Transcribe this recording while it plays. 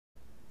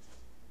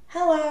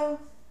Hello,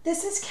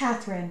 this is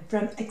Catherine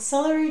from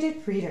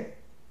Accelerated Reader.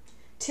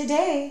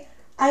 Today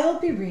I will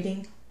be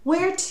reading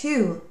Where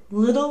to,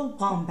 Little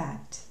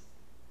Wombat.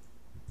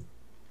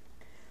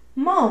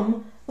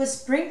 Mom was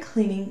spring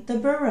cleaning the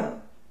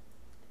burrow.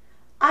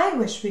 I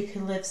wish we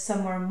could live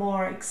somewhere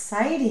more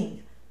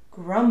exciting,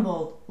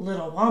 grumbled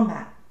Little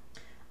Wombat.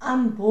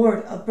 I'm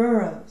bored of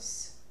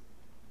burrows.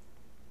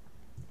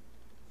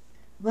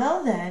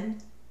 Well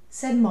then,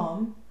 said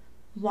Mom,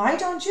 why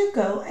don't you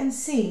go and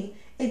see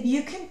if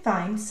you can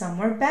find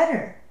somewhere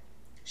better?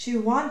 She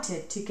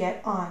wanted to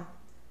get on.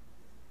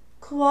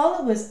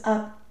 Koala was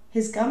up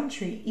his gum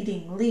tree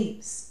eating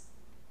leaves.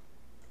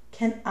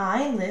 Can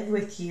I live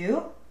with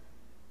you?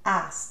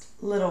 Asked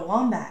Little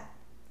Wombat.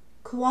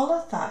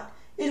 Koala thought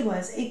it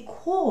was a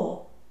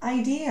cool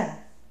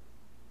idea.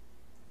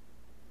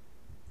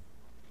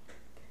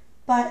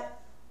 But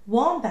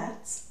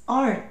wombats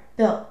aren't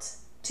built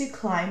to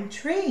climb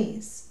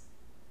trees.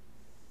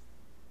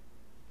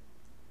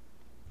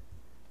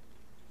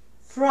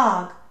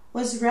 Frog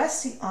was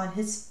resting on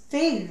his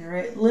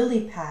favorite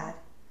lily pad.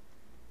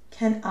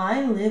 Can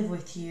I live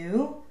with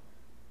you?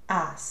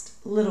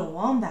 Asked Little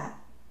Wombat.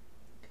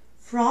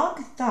 Frog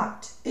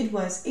thought it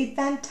was a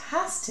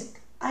fantastic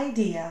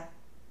idea.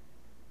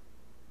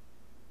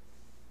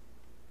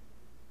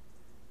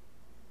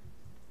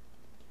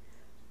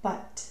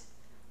 But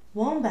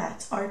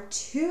wombats are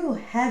too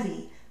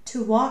heavy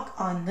to walk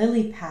on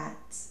lily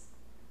pads.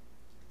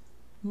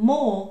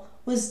 Mole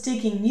was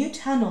digging new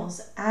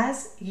tunnels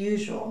as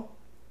usual.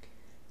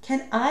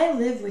 Can I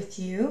live with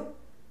you?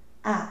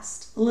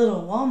 Asked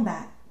Little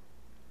Wombat.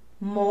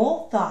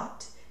 Mole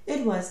thought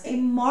it was a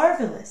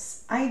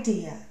marvelous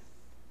idea.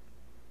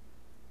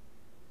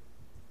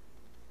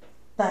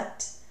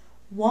 But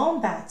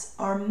wombats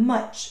are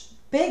much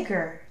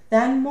bigger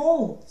than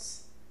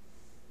moles.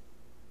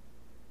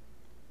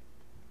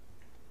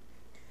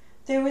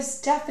 There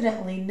was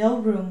definitely no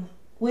room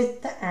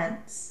with the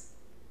ants,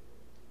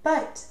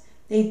 but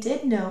they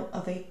did know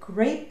of a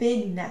great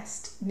big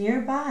nest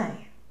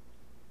nearby.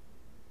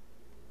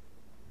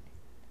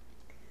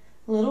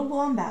 Little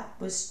Wombat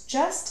was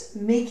just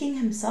making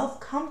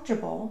himself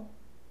comfortable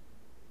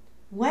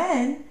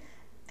when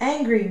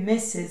angry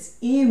Mrs.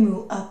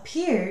 Emu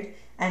appeared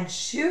and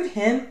shooed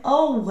him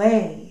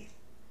away.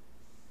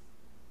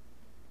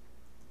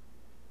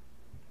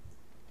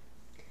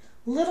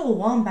 Little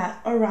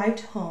Wombat arrived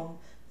home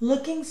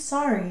looking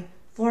sorry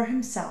for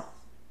himself.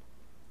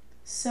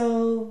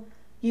 So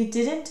you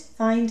didn't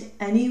find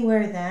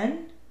anywhere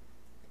then?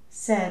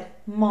 Said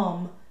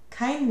Mom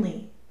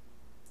kindly.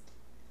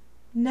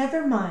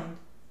 Never mind,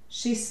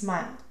 she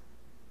smiled.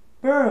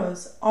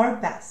 Burrows are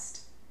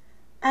best.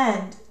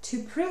 And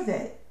to prove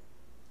it,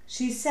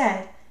 she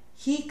said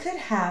he could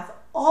have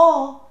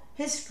all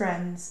his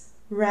friends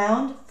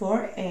round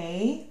for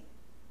a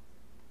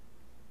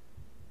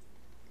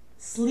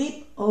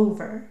sleep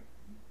over.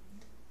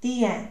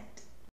 The end.